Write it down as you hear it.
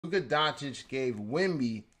Luka Doncic gave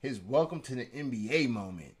Wemby his welcome to the NBA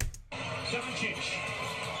moment. Doncic.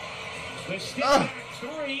 The step back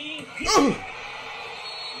three.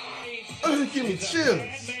 Give me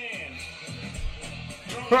chills.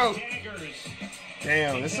 Bro.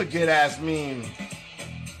 Damn, this is a good ass meme.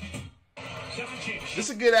 This is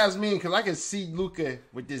a good ass meme because I can see Luka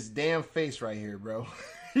with this damn face right here, bro.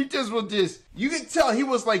 He just will just, you can tell he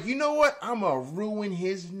was like, you know what? I'm gonna ruin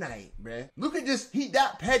his night, bruh. Luka just, he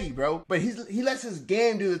that petty, bro. But he lets his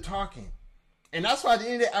game do the talking. And that's why at the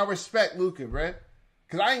end of the day, I respect Luka, bruh.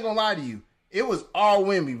 Because I ain't gonna lie to you. It was all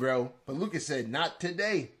Wemby, bro. But Luka said, not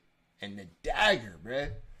today. And the dagger,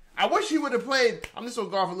 bruh. I wish he would have played, I'm just gonna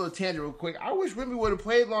go off a little tangent real quick. I wish Wemby would have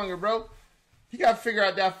played longer, bro. He got to figure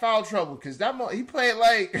out that foul trouble. Because he played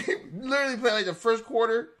like, literally played like the first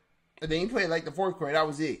quarter. And then he played like the fourth quarter. That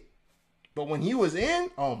was it. But when he was in,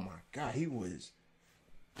 oh my God, he was.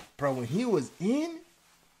 Bro, when he was in,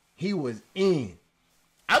 he was in.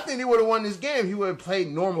 I think they would have won this game if he would have played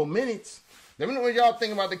normal minutes. Let me know what y'all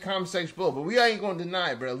think about the comment section below. But we ain't going to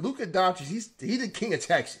deny it, bro. Luka Doncic, he's the king of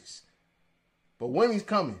Texas. But when he's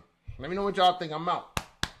coming, let me know what y'all think. I'm out.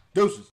 Deuces.